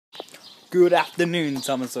Good afternoon,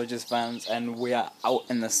 Tom and Soldiers fans, and we are out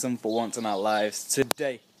in the sun for once in our lives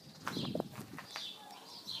today.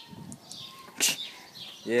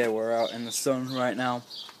 Yeah, we're out in the sun right now,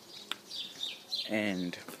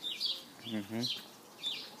 and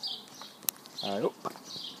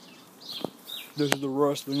this is the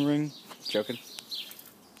wrestling ring. Joking.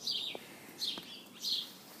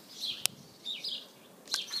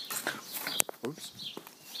 Oops.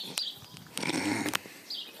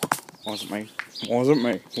 Wasn't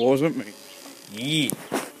me. Yeah.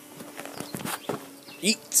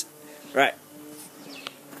 Eat. Right.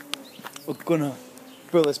 We're gonna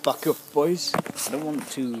fill this back up, boys. I don't want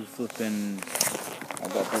to flipping.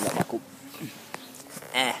 I've got to fill that back up.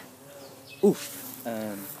 Oof.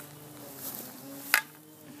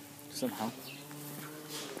 Somehow.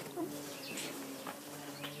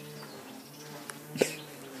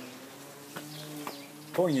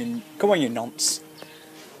 Come on, you nonce.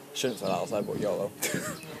 Shouldn't say that outside, but YOLO.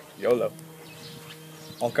 YOLO.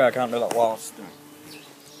 Okay, I can't do that whilst.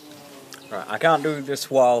 Right, I can't do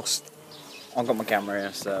this whilst I've got my camera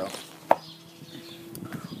here, so.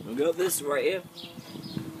 We've got this right here.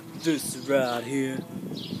 This right here.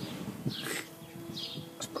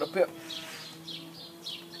 Let's put up here.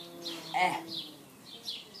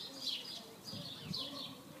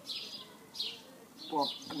 Come on.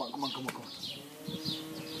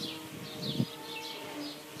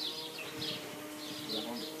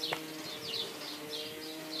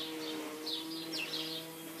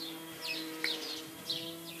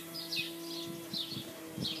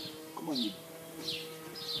 Come on, you.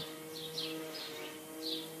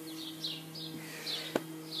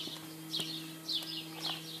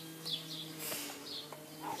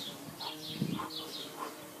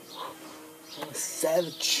 I'm a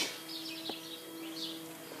savage.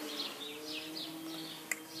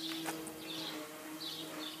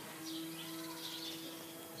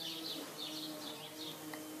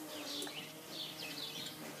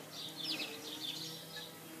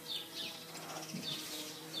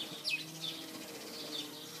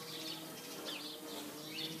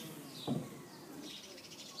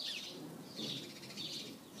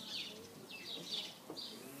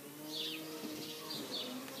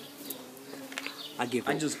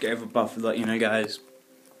 I just gave up after that, guys.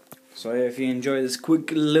 So if you enjoyed this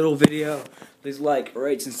quick little video, please like,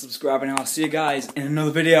 rate and subscribe, and I'll see you guys in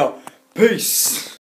another video. Peace!